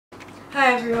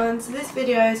Hi everyone, so this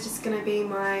video is just going to be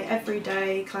my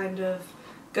everyday kind of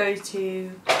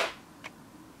go-to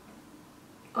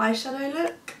eyeshadow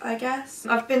look, I guess.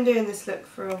 I've been doing this look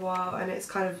for a while and it's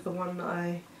kind of the one that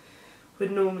I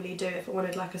would normally do if I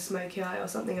wanted like a smoky eye or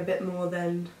something a bit more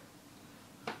than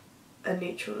a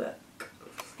neutral look.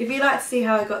 If you'd like to see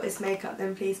how I got this makeup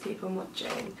then please keep on watching.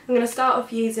 I'm going to start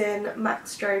off using MAC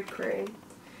Strobe Cream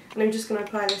and I'm just going to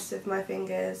apply this with my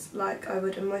fingers like I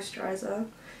would a moisturiser.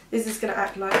 This is going to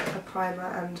act like a primer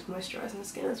and moisturise my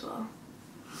skin as well.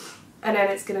 And then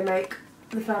it's going to make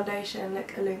the foundation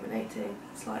look illuminating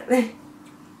slightly.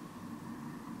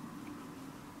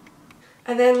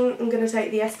 And then I'm going to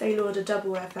take the Estee Lauder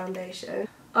Double Wear Foundation.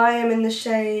 I am in the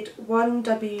shade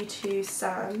 1W2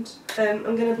 Sand. I'm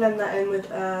going to blend that in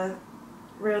with a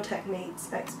Real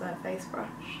Techniques Expert Face Brush.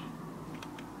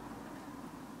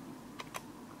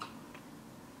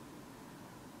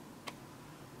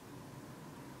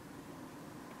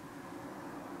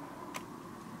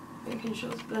 Making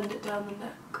sure to blend it down the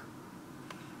neck.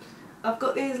 I've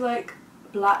got these like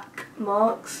black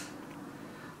marks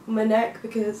on my neck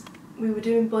because we were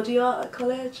doing body art at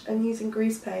college and using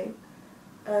grease paint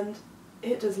and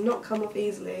it does not come off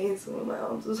easily. It's all on my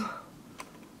arms as well.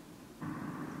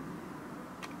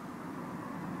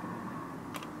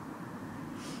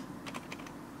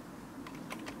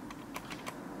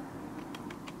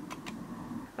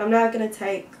 I'm now going to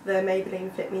take the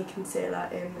Maybelline Fit Me Concealer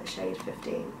in shade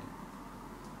 15.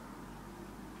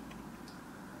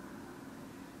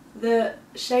 The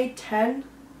shade 10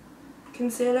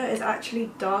 concealer is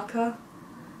actually darker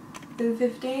than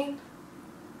 15.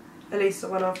 At least the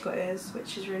one I've got is,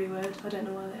 which is really weird. I don't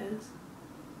know why that is.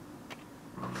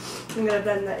 I'm going to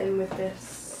blend that in with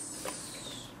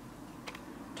this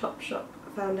Topshop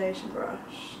foundation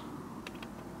brush.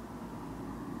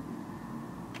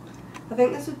 I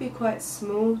think this would be quite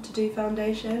small to do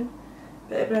foundation,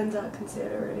 but it blends out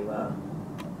concealer really well.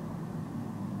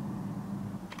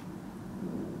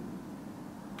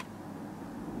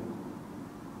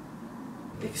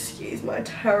 Excuse my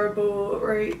terrible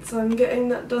rates, I'm getting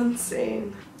that done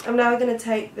soon. I'm now going to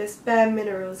take this Bare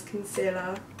Minerals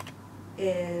concealer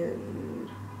in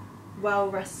Well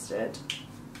Rested.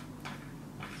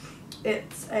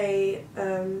 It's a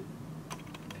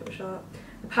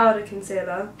powder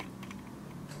concealer.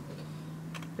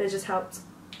 It just helps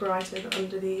brighten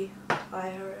under the eye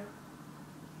area.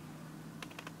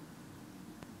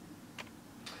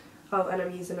 Oh, and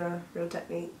I'm using a Real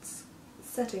Techniques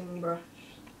setting brush.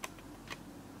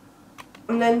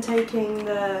 I'm then taking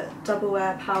the Double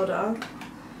Wear powder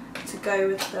to go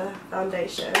with the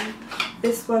foundation.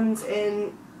 This one's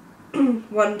in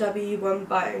 1W1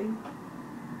 Bone,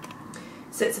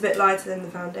 so it's a bit lighter than the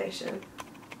foundation.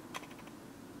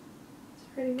 It's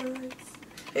really nice.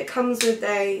 It comes with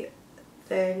a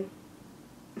thing,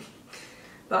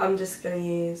 but I'm just going to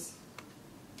use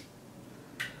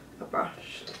a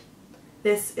brush.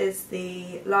 This is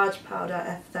the Large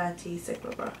Powder F30 Sigma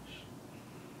brush.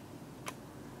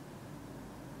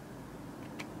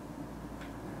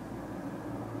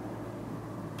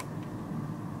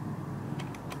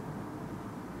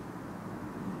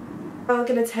 I'm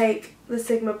going to take the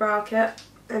Sigma Brow Kit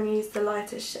and use the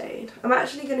lightest shade. I'm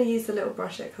actually going to use the little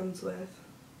brush it comes with.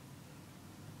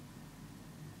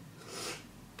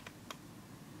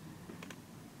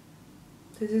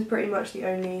 This is pretty much the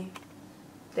only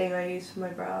thing I use for my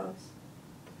brows.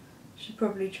 Should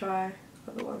probably try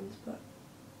other ones, but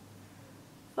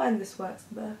I find this works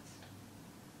the best.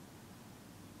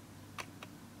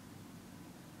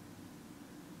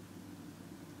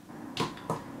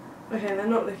 Okay, they're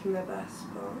not looking their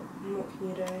best, but what can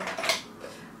you do?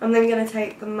 I'm then going to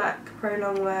take the MAC Pro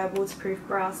Longwear Waterproof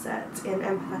Brow Set in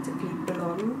Empathetically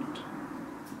Blonde.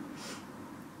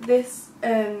 This,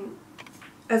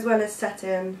 as well as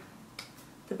setting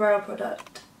the brow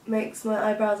product, makes my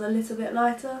eyebrows a little bit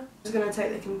lighter. I'm just going to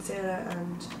take the concealer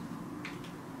and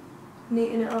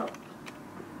neaten it up.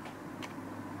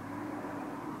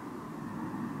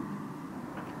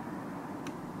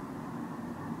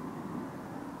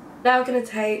 Now I'm going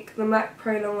to take the MAC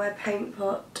Pro Longwear Paint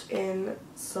Pot in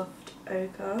Soft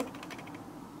Ochre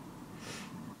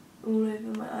all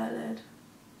over my eyelid.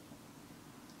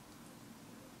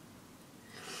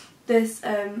 This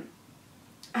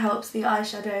helps the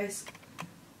eyeshadows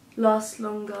last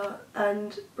longer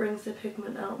and brings the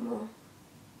pigment out more.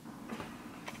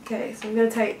 Okay, so I'm going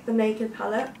to take the Naked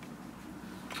palette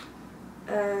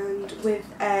and with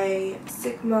a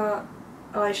Sigma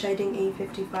Eye Shading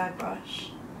E55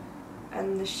 brush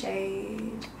and the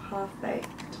shade Half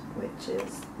Baked, which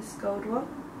is this gold one.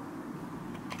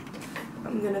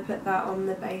 I'm going to put that on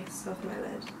the base of my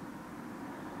lid.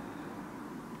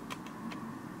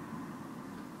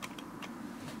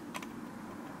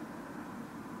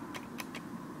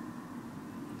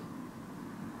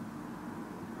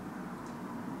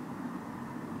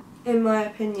 In my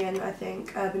opinion, I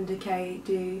think Urban Decay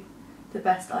do the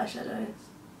best eyeshadows.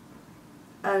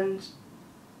 And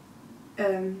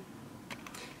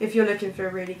if you're looking for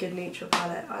a really good neutral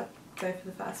palette, I'd go for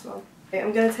the first one. Okay,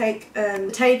 I'm going to take the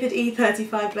tapered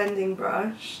E35 blending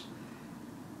brush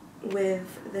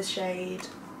with the shade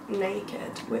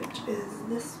Naked, which is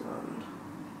this one.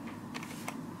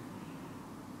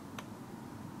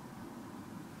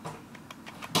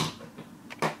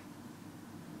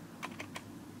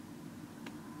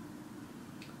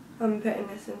 I'm putting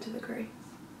this into the crease.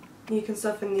 You can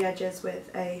soften the edges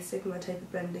with a Sigma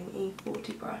Tapered Blending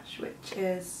E40 brush, which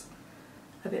is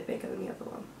a bit bigger than the other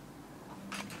one.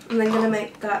 I'm then going to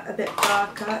make that a bit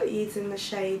darker using the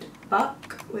shade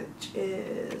Buck, which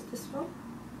is this one.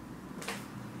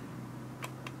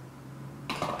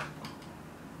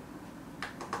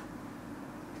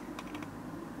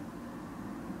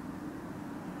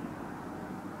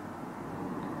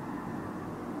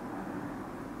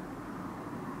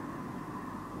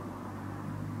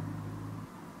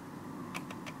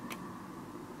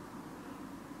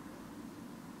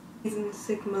 Using the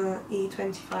Sigma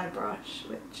E25 brush,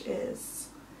 which is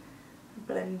a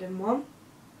blending one,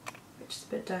 which is a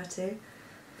bit dirty.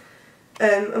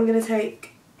 I'm going to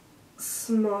take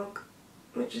Smog,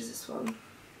 which is this one.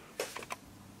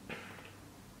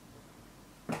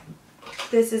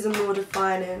 This is a more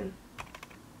defining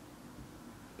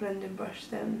blending brush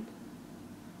than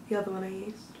the other one I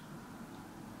used.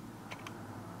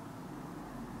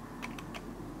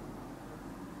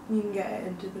 You can get it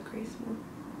into the crease more.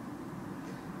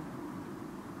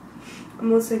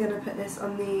 I'm also going to put this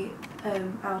on the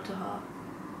outer half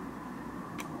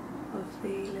of the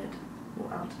lid,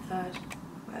 or outer third,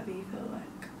 whatever you feel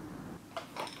like.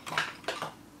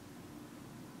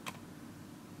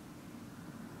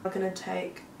 I'm going to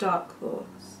take Dark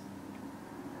Horse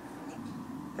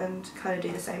and kind of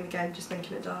do the same again, just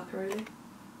making it darker really.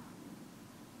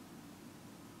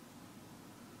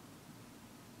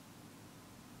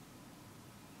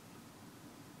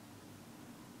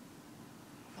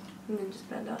 And then just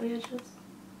blend out the edges.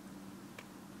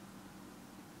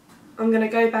 I'm going to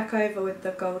go back over with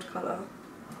the gold colour.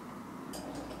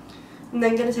 I'm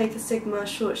then going to take the Sigma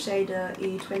Short Shader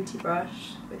E20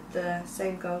 brush with the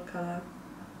same gold colour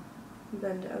and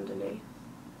blend it underneath.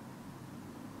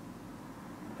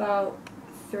 About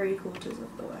 3/4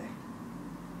 of the way.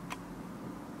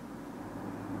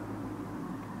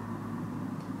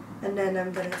 And then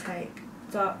I'm going to take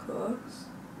Dark Horse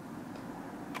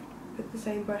with the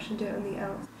same brush and do it on the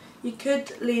outside. You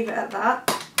could leave it at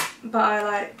that, but I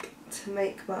like to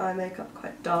make my eye makeup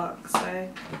quite dark, so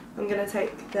I'm going to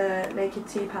take the Naked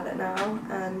 2 palette now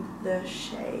and the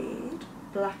shade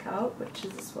Blackout, which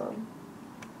is this one,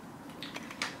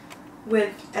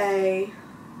 with a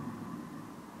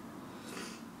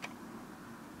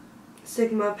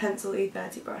Sigma Pencil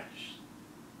E30 brush.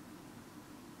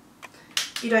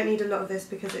 You don't need a lot of this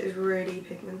because it is really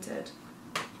pigmented.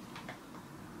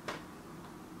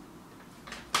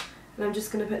 And I'm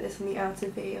just going to put this in the outer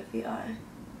V of the eye.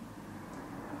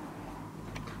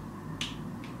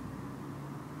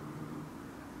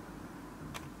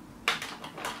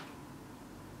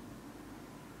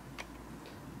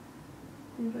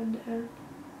 And blend it in.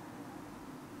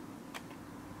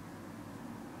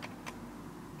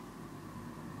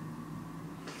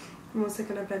 I'm also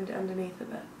going to blend it underneath a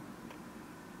bit.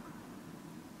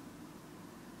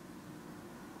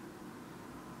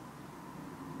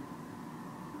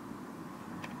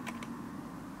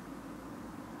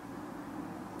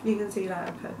 You can see that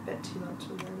I put a bit too much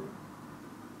on there.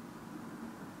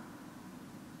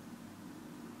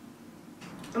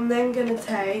 I'm then going to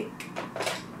take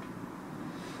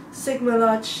Sigma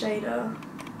Large Shader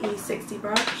E60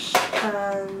 brush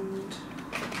and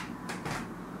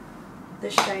the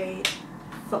shade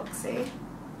Foxy,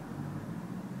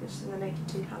 which is in the Naked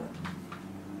 2 palette.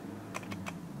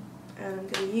 And I'm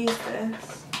going to use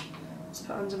this to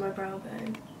put under my brow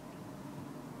bone.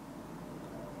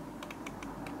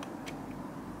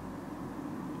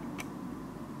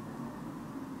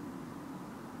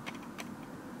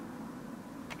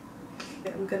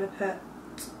 I'm going to put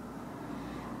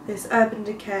this Urban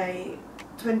Decay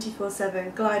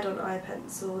 24/7 Glide On Eye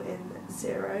Pencil in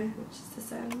 0, which is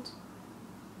this end.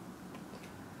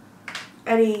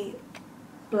 Any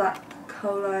black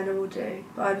kohl liner will do,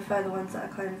 but I prefer the ones that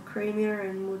are kind of creamier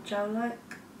and more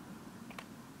gel-like.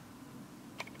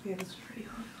 Yeah, this is really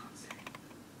hard, I can't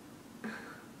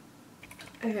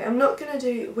see. Okay, I'm not going to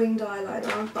do winged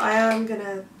eyeliner, but I am going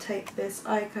to take this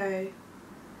Ico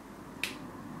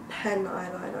pen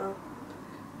eyeliner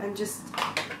and just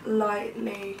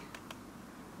lightly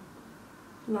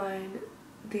line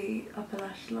the upper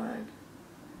lash line.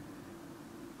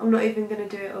 I'm not even going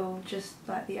to do it all, just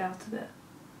like the outer bit.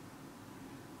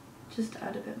 Just to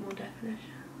add a bit more definition.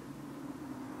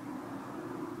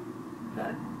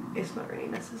 But it's not really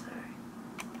necessary.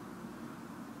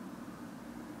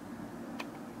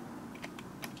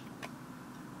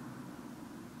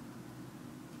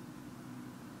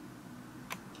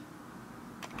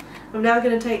 I'm now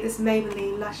going to take this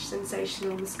Maybelline Lash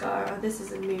Sensational Mascara. This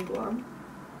is a new one.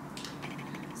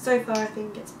 So far I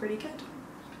think it's pretty good.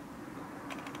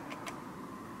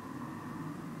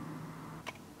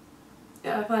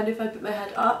 Yeah, I find if I put my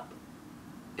head up,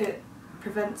 it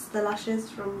prevents the lashes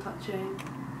from touching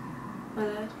my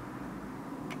lid.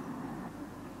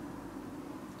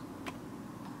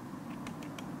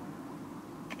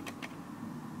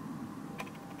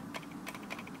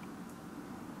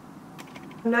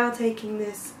 I'm now taking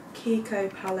this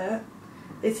Kiko palette.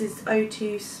 This is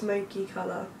 02 Smoky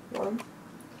colour one.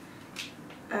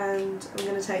 And I'm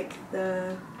going to take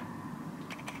the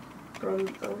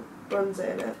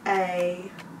bronzer in it. A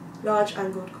large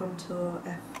angled contour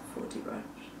F40 brush.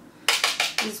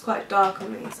 This is quite dark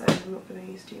on me, so I'm not going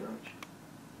to use too much.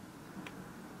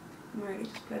 I'm really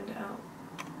just blend it out.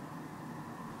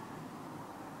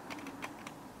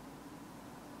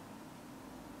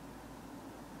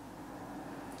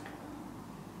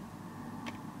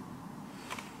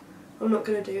 I'm not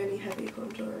going to do any heavy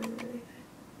contouring or anything.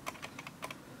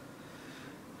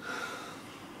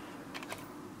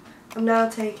 I'm now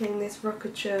taking this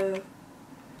Rockature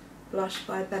blush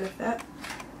by Benefit.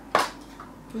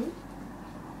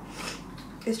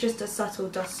 It's just a subtle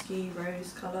dusky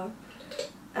rose colour,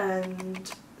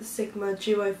 and the Sigma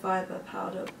Duo Fibre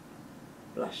Powder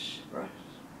Blush Brush.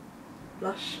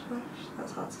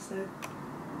 That's hard to say.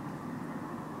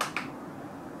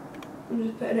 I'm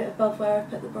just putting it above where I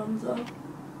put the bronzer,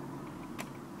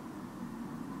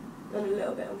 and a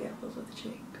little bit on the apples of the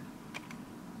cheek.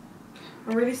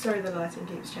 I'm really sorry the lighting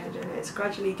keeps changing. It's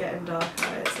gradually getting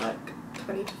darker. It's like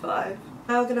 20 to 5.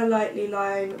 Now I'm going to lightly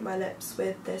line my lips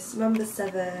with this number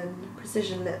 7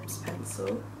 Precision Lips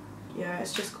pencil. Yeah,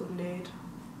 it's just called Nude.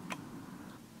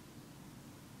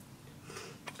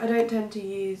 I don't tend to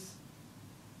use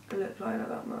a lip liner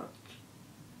that much,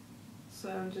 so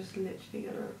I'm just literally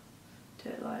going to do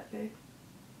it lightly.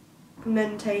 And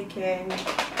then taking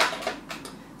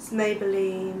this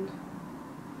Maybelline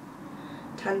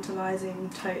Tantalising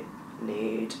Taupe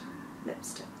Nude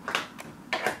lipstick.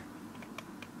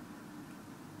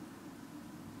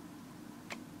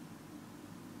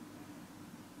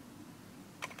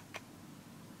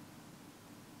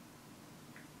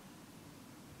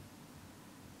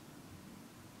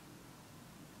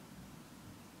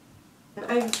 And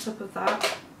over the top of that, I'm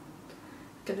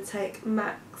going to take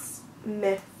MAC's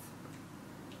Myth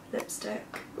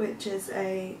lipstick, which is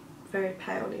a very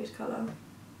pale nude colour.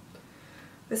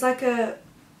 It's like a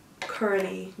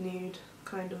corally nude,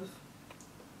 kind of.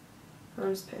 And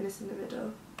I'm just putting this in the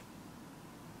middle.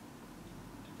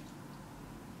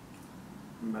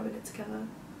 I'm rubbing it together.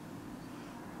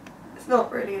 It's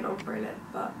not really an ombre lip,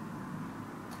 but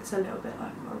it's a little bit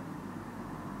like one.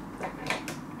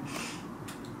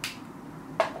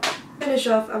 Finish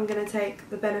off, I'm going to take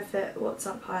the Benefit What's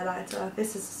Up highlighter.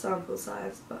 This is a sample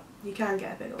size, but you can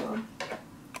get a bigger one.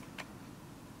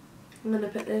 I'm going to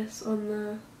put this on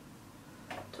the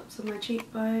tops of my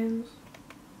cheekbones.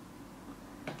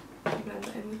 Blend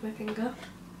it in with my finger.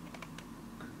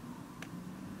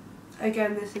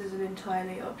 Again, this is an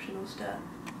entirely optional step.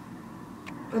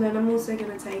 And then I'm also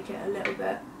going to take it a little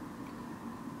bit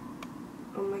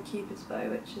on my Cupid's bow,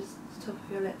 which is the top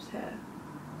of your lips here.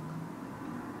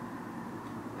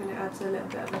 And it adds a little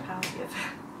bit of a pouty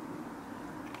effect.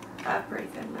 I have pretty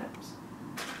thin lips.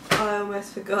 I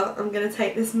almost forgot, I'm going to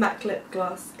take this MAC lip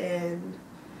gloss in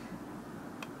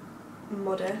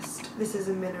Modest. This is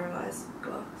a mineralised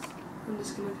gloss. I'm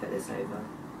just going to put this over.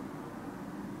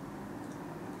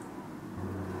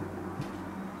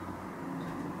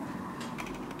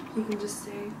 You can just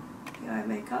see the eye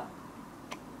makeup.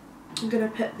 I'm going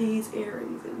to put these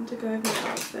earrings in to go over my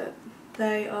outfit.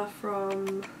 They are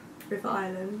from River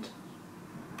Island.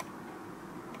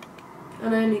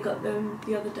 And I only got them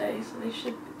the other day, so they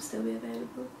should still be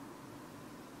available.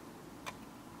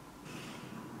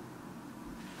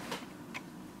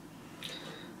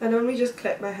 I normally just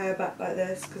clip my hair back like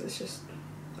this because it's just,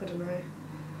 I don't know,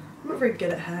 I'm not very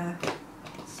good at hair.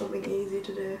 It's something easy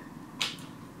to do.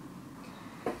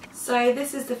 So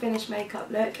this is the finished makeup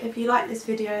look. If you like this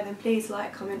video then please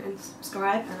like, comment and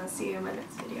subscribe, and I'll see you in my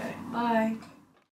next video. Bye!